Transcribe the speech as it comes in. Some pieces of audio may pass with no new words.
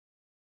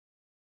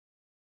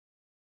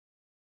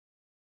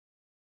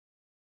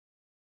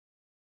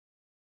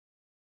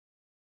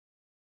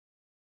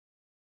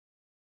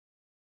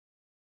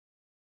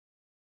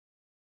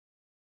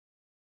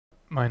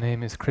My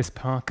name is Chris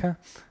Parker.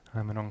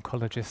 I'm an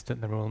oncologist at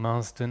the Royal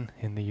Marsden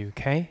in the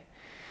UK.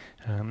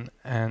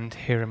 And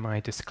here are my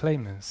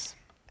disclaimers.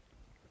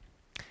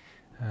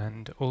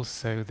 And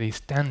also the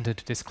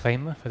standard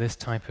disclaimer for this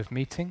type of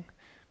meeting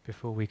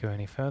before we go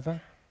any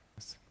further.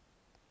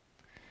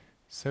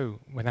 So,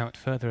 without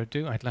further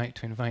ado, I'd like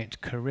to invite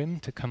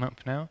Karim to come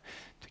up now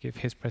to give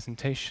his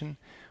presentation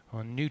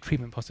on new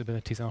treatment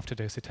possibilities after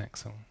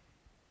docetaxel.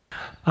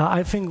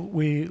 I think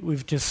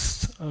we've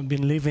just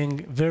been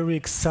living very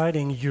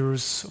exciting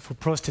years for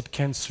prostate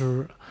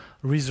cancer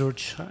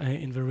research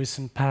in the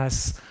recent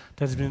past.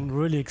 That's been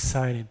really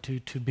exciting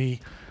to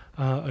be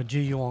a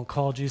GU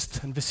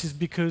oncologist, and this is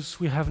because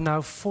we have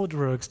now 4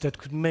 drugs that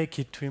could make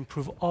it to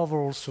improve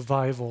overall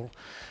survival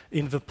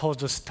in the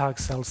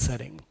post-docetaxel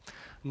setting.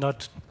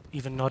 Not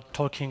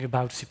talking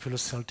about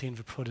sipuleucel in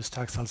the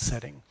pre-docetaxel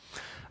setting.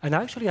 And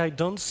actually, I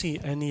don't see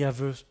any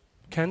other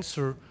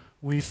cancer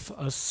with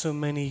so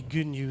many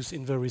good news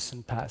in the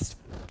recent past.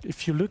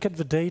 If you look at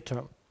the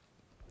data,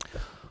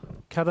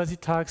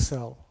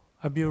 cabazitaxel,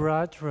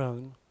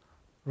 abiraterone,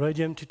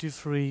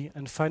 radium-223,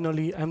 and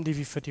finally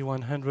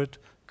MDV-3100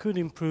 could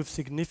improve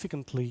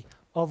significantly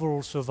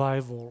overall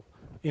survival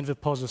in the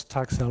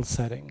post-docetaxel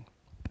setting.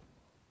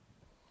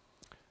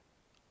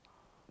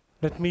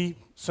 Let me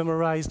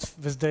summarize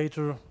this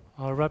data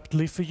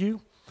rapidly for you.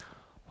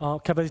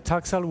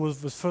 Cabazitaxel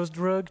was the first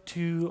drug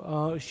to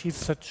achieve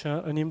such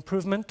an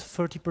improvement,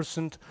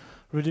 30%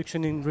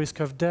 reduction in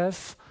risk of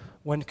death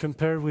when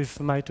compared with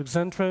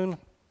mitoxantrone.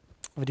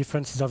 The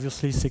difference is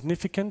obviously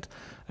significant.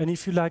 And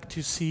if you like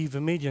to see the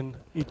median,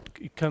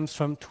 it comes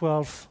from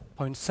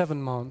 12.7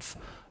 months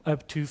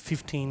up to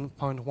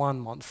 15.1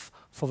 months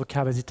for the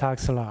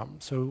cabazitaxel arm.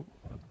 So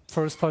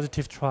first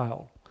positive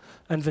trial.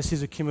 And this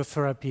is a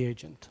chemotherapy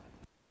agent.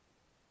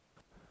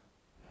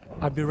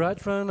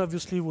 Abiraterone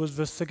obviously was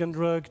the second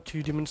drug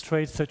to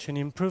demonstrate such an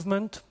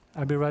improvement.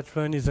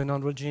 Abiraterone is an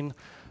androgen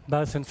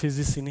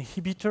biosynthesis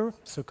inhibitor,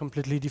 so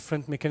completely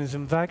different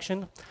mechanism of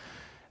action.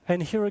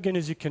 And here again,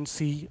 as you can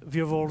see,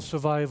 the overall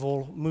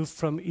survival moved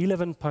from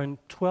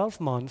 11.12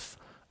 months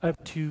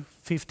up to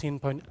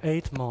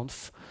 15.8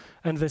 months,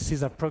 and this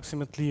is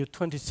approximately a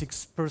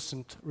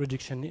 26%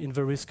 reduction in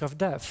the risk of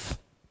death.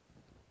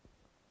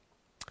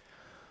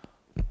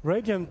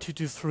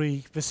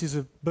 Radium-223, this is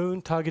a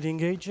bone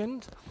targeting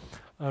agent,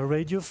 a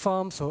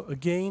radiopharm, so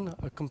again,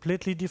 a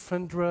completely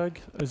different drug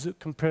as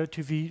compared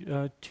to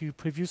the 2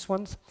 previous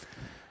ones.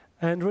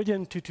 And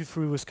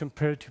radium-223 was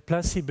compared to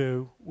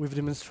placebo with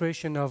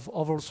demonstration of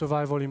overall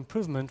survival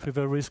improvement with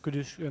a risk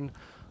reduction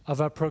of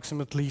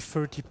approximately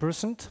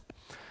 30%.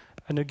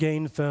 And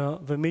again,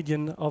 the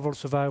median overall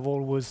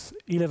survival was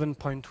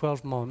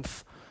 11.12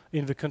 months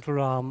in the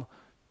control arm,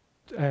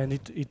 and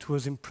it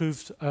was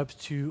improved up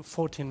to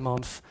 14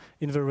 months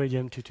in the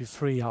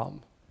radium-223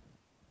 arm.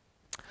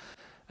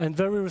 And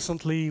very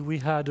recently, we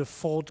had a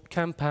 4th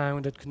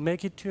compound that could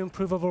make it to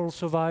improve overall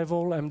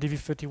survival,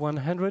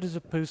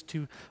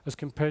 MDV-3100, as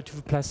compared to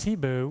the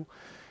placebo,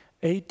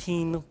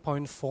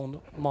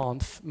 18.4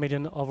 months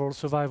median overall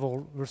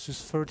survival versus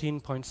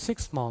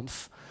 13.6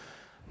 months,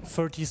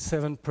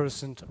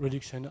 37%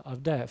 reduction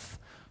of death.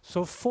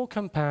 So 4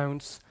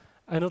 compounds,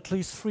 and at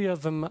least 3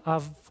 of them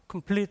have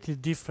completely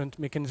different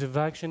mechanism of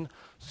action,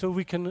 so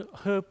we can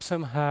hope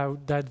somehow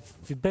that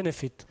the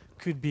benefit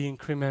could be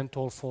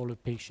incremental for the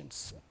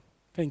patients.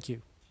 Thank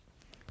you.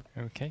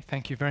 Okay,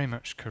 thank you very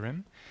much,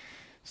 Karim.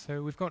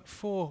 So we've got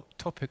 4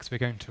 topics we're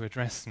going to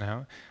address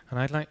now, and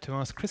I'd like to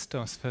ask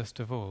Christos first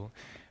of all,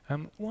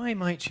 why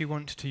might you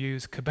want to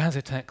use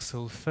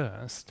cabazitaxel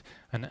first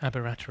and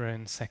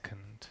abiraterone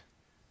second?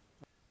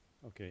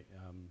 Okay.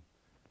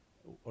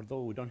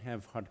 Although we don't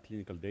have hard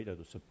clinical data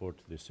to support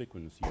the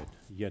sequence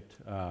yet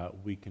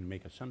we can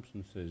make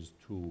assumptions as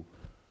to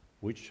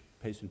which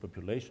patient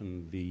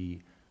population the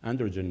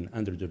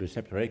androgen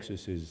receptor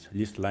axis is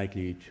least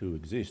likely to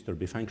exist or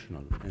be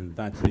functional. And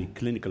that's the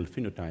clinical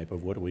phenotype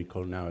of what we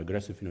call now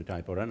aggressive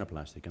phenotype or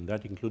anaplastic. And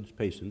that includes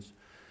patients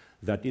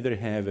that either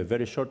have a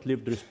very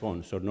short-lived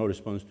response or no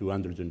response to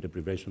androgen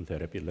deprivation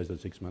therapy, less than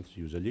 6 months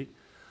usually.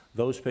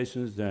 Those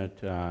patients that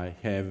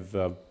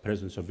have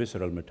presence of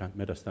visceral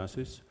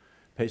metastasis,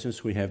 patients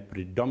who have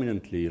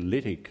predominantly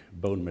lytic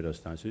bone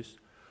metastasis,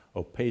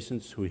 or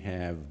patients who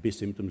have B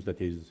symptoms,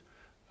 that is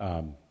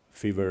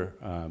fever,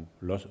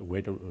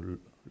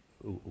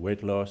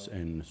 weight loss,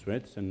 and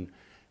sweats, and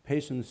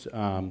patients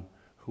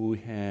who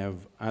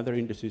have other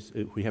indices,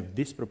 who have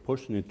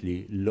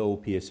disproportionately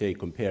low PSA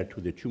compared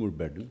to the tumor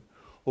burden,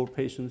 or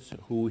patients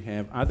who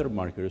have other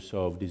markers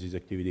of disease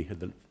activity,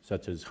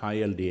 such as high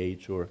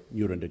LDH or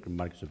neuroendocrine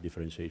markers of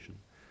differentiation.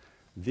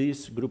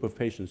 This group of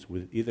patients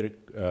with either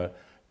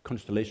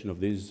constellation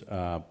of these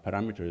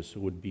parameters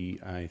would be,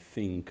 I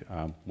think,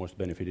 most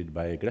benefited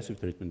by aggressive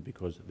treatment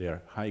because they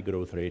are high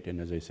growth rate and,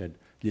 as I said,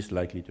 least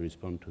likely to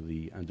respond to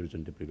the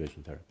androgen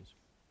deprivation therapies.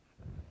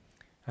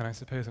 And I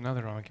suppose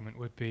another argument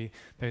would be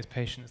those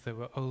patients that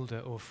were older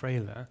or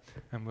frailer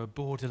and were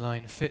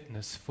borderline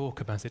fitness for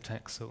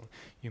cabazitaxel.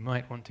 You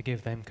might want to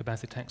give them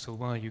cabazitaxel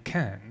while you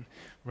can,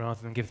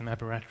 rather than give them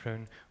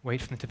abiraterone,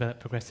 wait for them to develop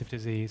progressive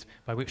disease,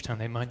 by which time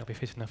they might not be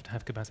fit enough to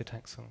have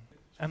cabazitaxel.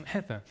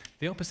 Heather,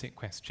 the opposite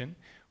question,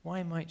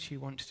 why might you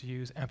want to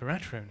use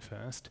abiraterone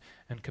first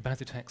and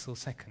cabazitaxel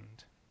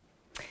second?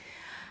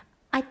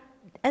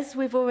 As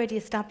we've already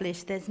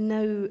established, there's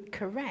no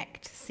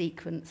correct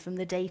sequence from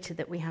the data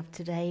that we have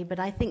today, but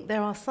I think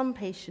there are some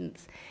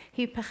patients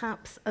who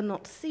perhaps are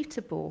not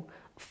suitable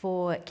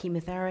for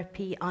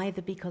chemotherapy,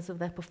 either because of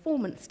their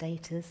performance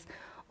status,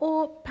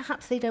 or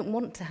perhaps they don't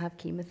want to have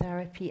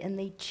chemotherapy and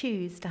they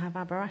choose to have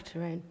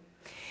abiraterone.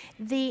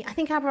 I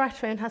think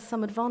abiraterone has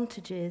some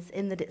advantages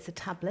in that it's a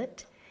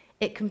tablet.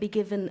 It can be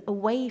given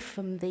away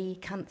from the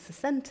cancer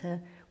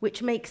centre,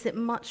 which makes it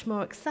much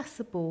more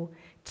accessible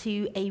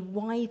to a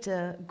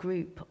wider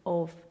group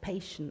of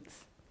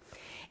patients.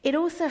 It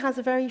also has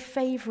a very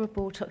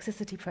favourable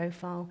toxicity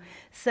profile,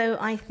 so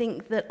I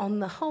think that on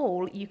the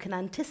whole you can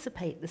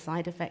anticipate the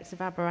side effects of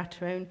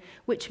abiraterone,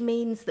 which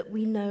means that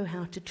we know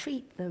how to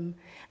treat them,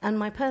 and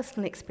my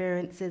personal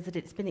experience is that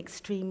it's been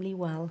extremely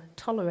well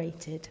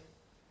tolerated.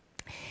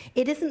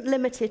 It isn't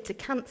limited to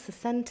cancer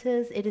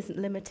centres, it isn't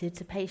limited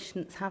to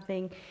patients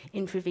having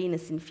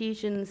intravenous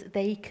infusions.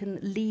 They can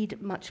lead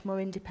much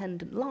more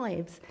independent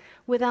lives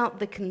without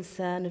the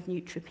concern of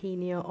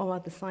neutropenia or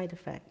other side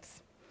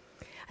effects.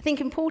 I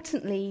think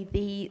importantly,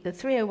 the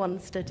 301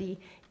 study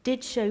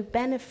did show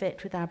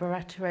benefit with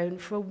abiraterone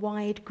for a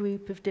wide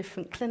group of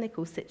different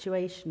clinical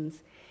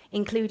situations,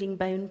 including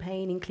bone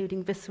pain,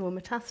 including visceral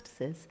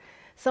metastases.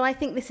 So I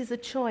think this is a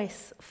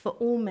choice for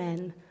all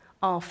men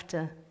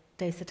after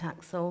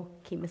docetaxel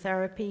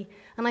chemotherapy,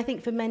 and I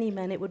think for many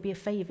men it would be a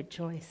favoured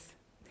choice.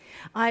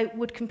 I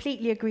would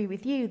completely agree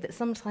with you that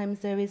sometimes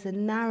there is a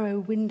narrow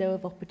window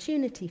of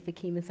opportunity for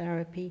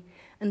chemotherapy,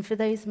 and for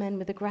those men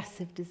with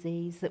aggressive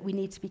disease that we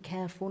need to be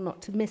careful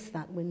not to miss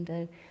that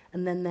window,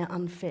 and then they're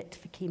unfit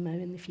for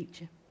chemo in the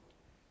future.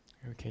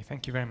 Okay,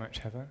 thank you very much,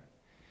 Heather.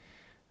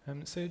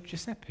 So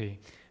Giuseppe,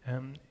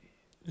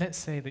 let's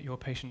say that your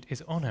patient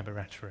is on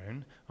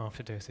abiraterone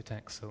after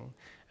docetaxel.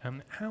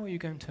 How are you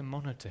going to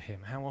monitor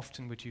him? How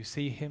often would you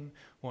see him?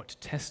 What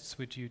tests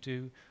would you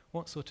do?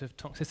 What sort of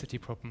toxicity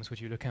problems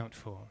would you look out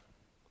for?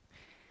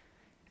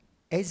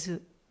 As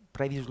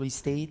previously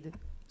said,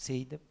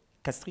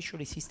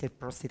 castration-resistant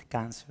prostate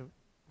cancer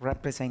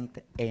represents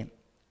a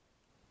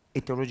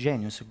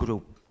heterogeneous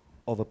group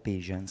of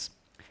patients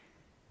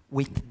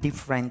with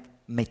different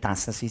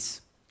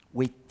metastases,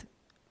 with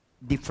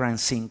different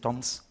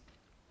symptoms,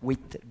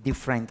 with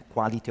different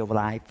quality of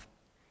life,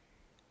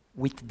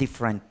 with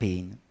different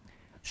pain.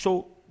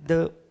 So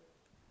the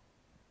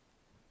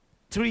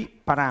three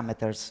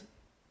parameters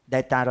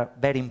that are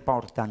very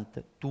important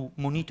to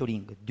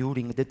monitoring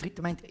during the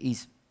treatment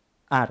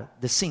are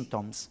the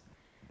symptoms,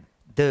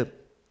 the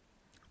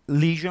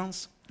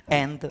lesions,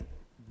 and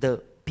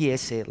the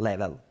PSA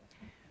level.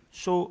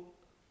 So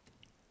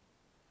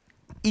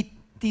it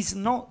is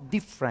not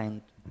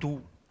different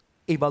to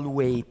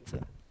evaluate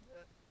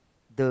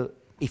the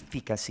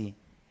efficacy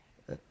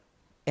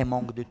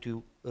among the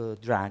two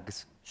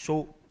drugs.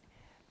 So,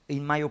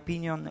 in my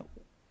opinion,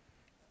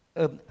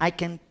 I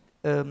can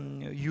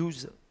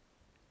use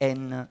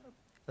an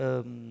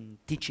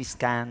TC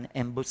scan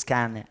and BO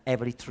scan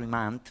every 3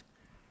 months.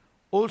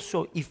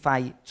 Also, if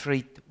I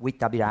treat with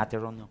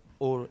abiraterone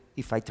or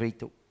if I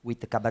treat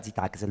with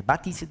cabazitaxel,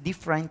 but it's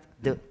different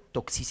the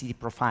toxicity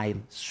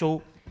profile.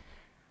 So,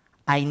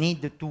 I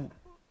need to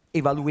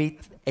evaluate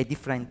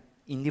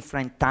in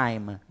different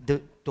time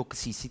the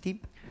toxicity.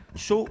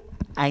 So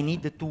I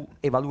need to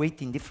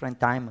evaluate in different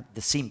time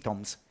the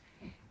symptoms,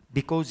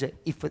 because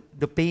if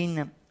the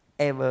patients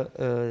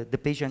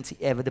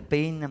have the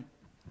pain,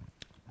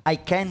 I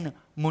can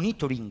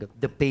monitoring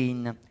the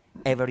pain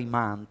every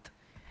month.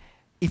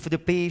 If the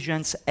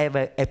patients have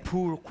a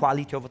poor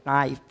quality of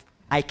life,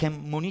 I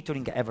can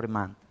monitoring every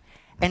month.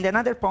 And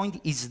another point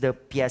is the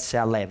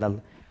PSA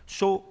level.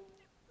 So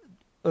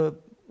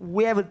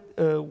we have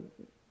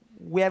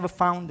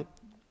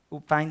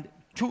find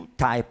two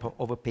types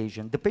of a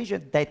patient. The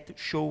patient that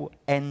show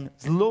a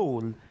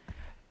slow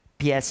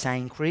PSA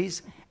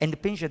increase and the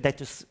patient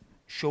that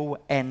show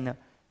a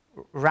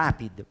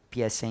rapid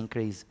PSA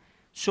increase.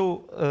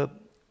 So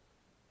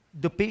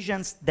the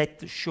patients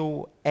that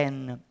show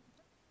a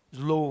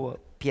slow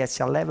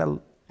PSA level,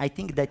 I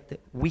think that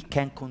we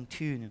can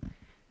continue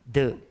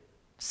the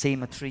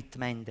same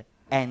treatment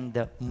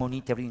and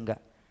monitoring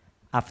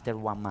after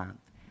 1 month.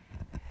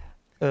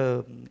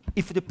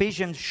 If the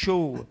patient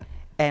show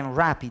a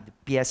rapid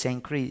PSA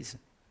increase,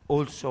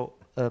 also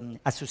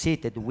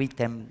associated with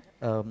a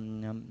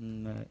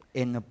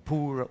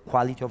poor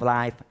quality of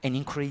life, an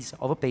increase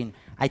of pain,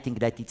 I think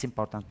that it's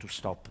important to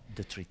stop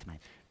the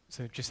treatment.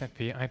 So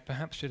Giuseppe, I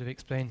perhaps should have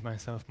explained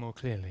myself more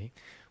clearly.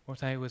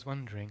 What I was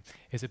wondering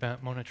is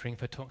about monitoring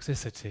for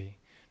toxicity,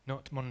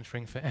 not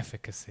monitoring for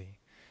efficacy.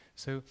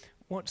 So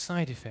what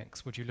side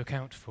effects would you look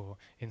out for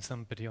in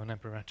somebody on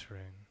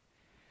abiraterone?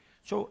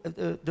 So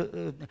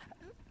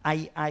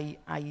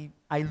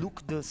I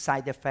look the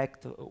side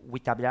effect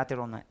with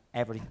abiraterone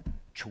every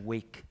 2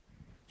 weeks.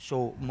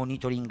 So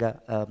monitoring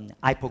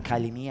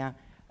hypokalemia,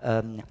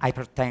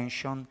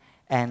 hypertension,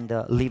 and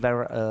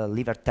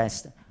liver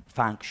test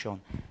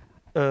function.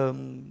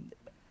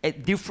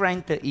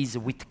 Different is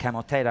with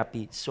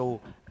chemotherapy.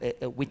 So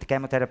with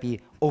chemotherapy,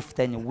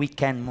 often we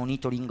can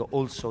monitoring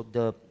also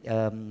the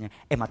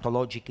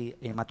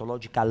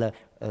hematological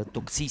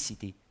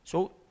toxicity.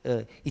 So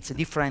it's a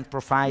different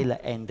profile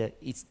and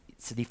it's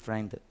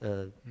different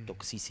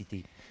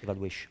toxicity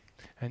evaluation.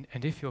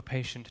 And if your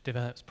patient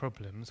develops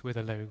problems with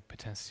a low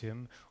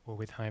potassium or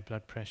with high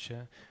blood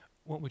pressure,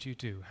 what would you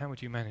do? How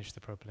would you manage the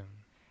problem?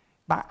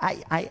 But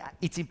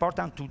it's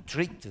important to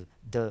treat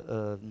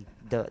the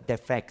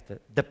effect.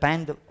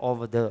 Depend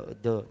of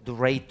the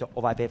rate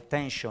of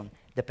hypertension,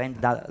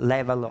 depend the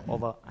level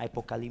of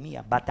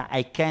hypokalemia. But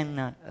I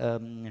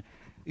can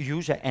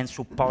use and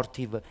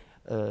supportive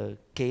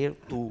care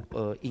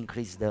to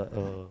increase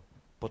the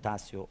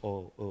potassium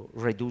or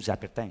reduce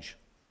hypertension.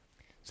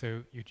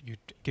 So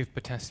you'd give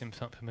potassium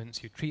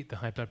supplements, you'd treat the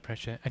high blood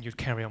pressure, and you'd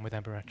carry on with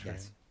abiraterone.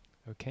 Yes.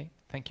 Okay,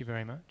 thank you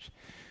very much.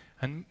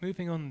 And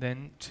moving on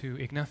then to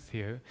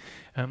Ignacio,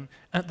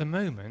 at the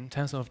moment,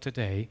 as of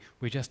today,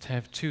 we just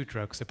have 2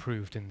 drugs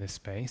approved in this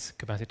space,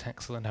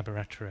 cabazitaxel and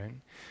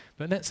abiraterone.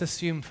 But let's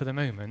assume for the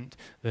moment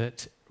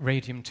that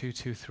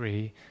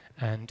radium-223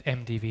 and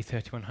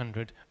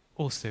MDV-3100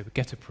 also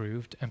get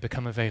approved and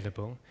become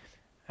available.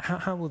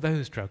 How will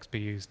those drugs be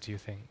used, do you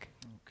think?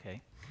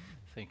 Okay.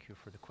 Thank you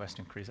for the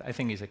question, Chris. I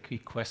think it's a key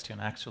question,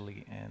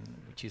 actually, and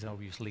which is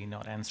obviously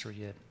not answered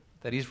yet.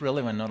 That is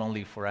relevant not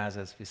only for us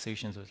as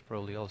physicians, but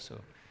probably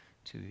also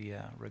to the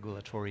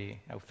regulatory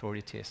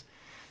authorities.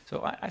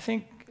 So I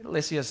think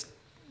let's just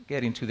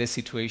get into this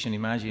situation.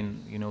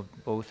 Imagine,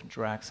 both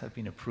drugs have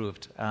been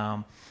approved.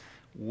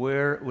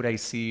 Where would I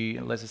see,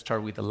 let's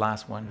start with the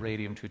last one,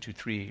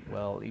 radium-223.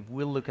 Well, if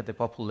we look at the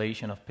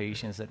population of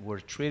patients that were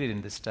treated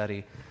in this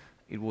study,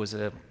 it was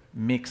a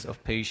mix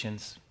of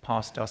patients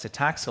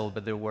post-docetaxel,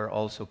 but there were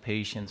also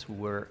patients who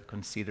were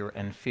considered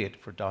unfit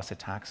for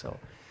docetaxel.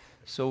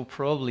 So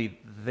probably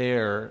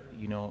there,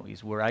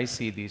 is where I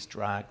see this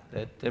drug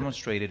that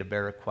demonstrated a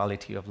better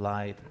quality of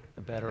life,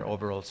 a better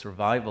overall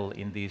survival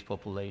in these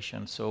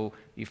populations. So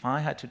if I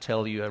had to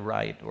tell you a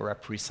right or a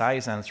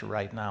precise answer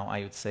right now,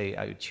 I would say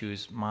I would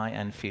choose my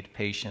unfit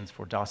patients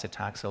for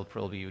docetaxel.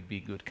 Probably would be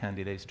good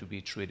candidates to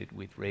be treated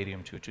with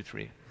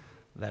radium-223.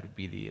 That would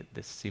be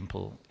the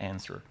simple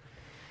answer.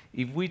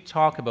 If we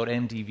talk about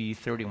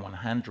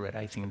MDV-3100,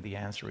 I think the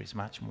answer is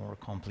much more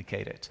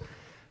complicated.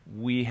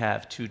 We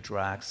have 2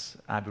 drugs,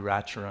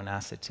 abiraterone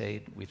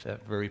acetate, with a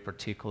very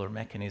particular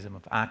mechanism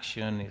of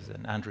action, is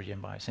an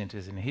androgen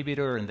biosynthesis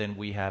inhibitor, and then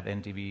we have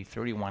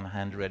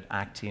MDV-3100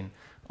 acting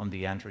on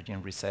the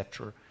androgen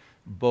receptor,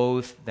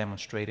 both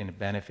demonstrating a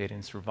benefit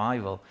in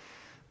survival.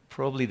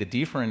 Probably the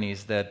difference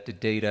is that the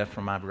data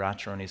from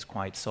abiraterone is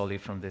quite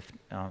solid from the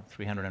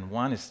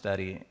 301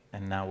 study,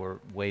 and now we're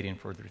waiting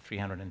for the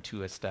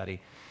 302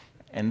 study.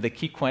 And the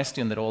key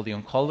question that all the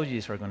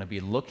oncologists are going to be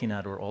looking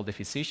at, or all the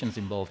physicians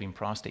involved in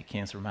prostate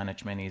cancer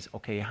management, is,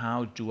 okay,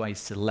 how do I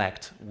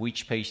select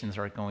which patients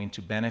are going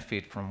to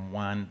benefit from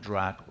one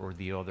drug or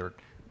the other?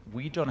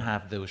 We don't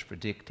have those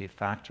predictive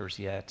factors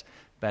yet,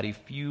 but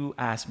if you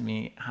ask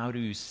me, how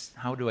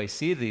do I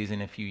see these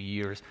in a few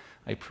years,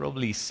 I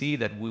probably see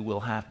that we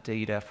will have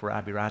data for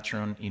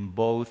abiraterone in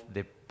both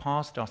the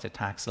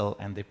post-docetaxel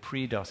and the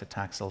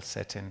pre-docetaxel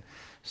setting.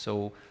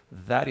 So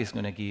that is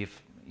going to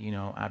give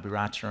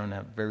abiraterone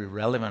a very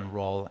relevant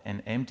role,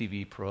 and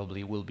MDV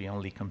probably will be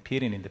only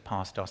competing in the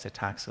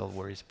post-docetaxel,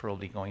 where it's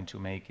probably going to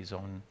make its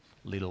own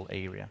little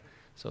area.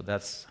 So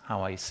that's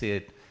how I see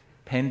it,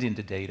 pending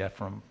the data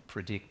from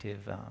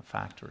predictive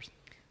factors.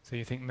 So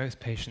you think most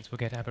patients will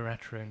get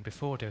abiraterone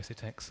before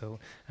docetaxel,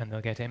 and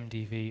they'll get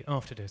MDV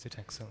after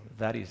docetaxel?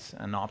 That is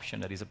an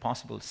option. That is a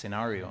possible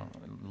scenario,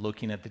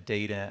 looking at the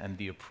data and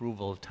the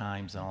approval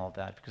times and all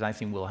that, because I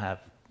think we'll have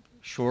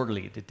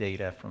shortly the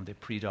data from the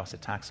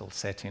pre-docetaxel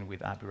setting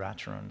with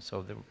abiraterone,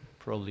 so there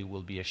probably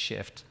will be a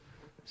shift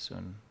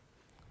soon.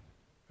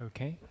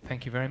 Okay,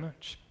 thank you very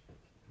much.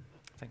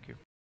 Thank you.